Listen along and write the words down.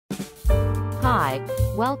Hi,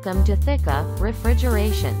 welcome to Thiqa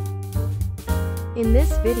Refrigeration. In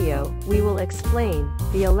this video, we will explain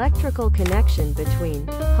the electrical connection between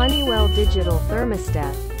Honeywell digital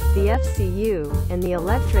thermostat, the FCU, and the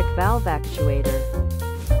electric valve actuator.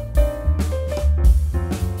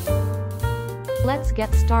 Let's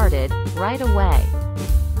get started right away.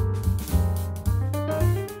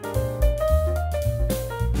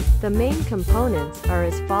 The main components are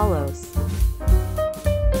as follows.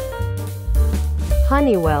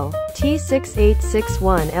 Honeywell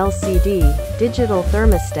T6861 LCD digital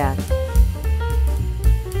thermostat.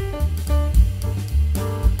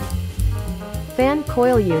 Fan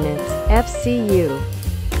coil units, FCU.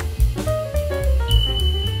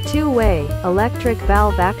 Two-way electric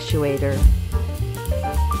valve actuator.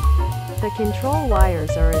 The control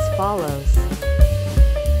wires are as follows.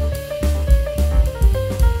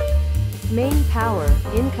 Main power,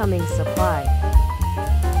 incoming supply.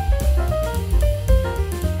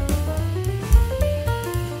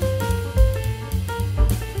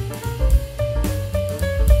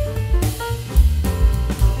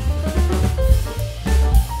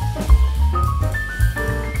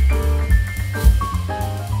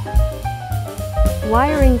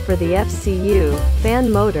 Wiring for the FCU, fan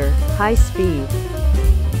motor, high speed.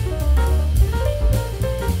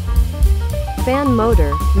 Fan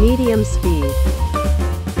motor, medium speed.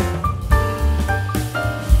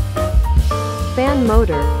 Fan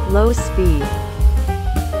motor, low speed.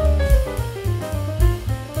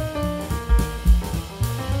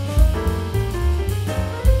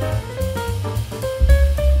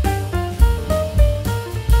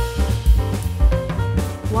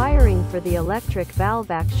 Wiring for the electric valve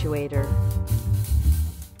actuator.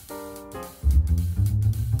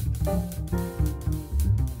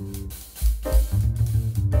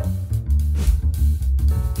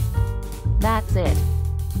 That's it.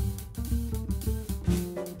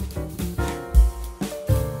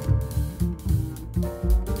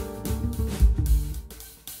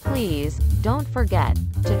 Please, don't forget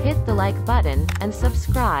to hit the like button and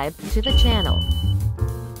subscribe to the channel.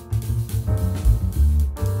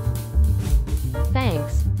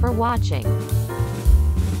 Thanks for watching.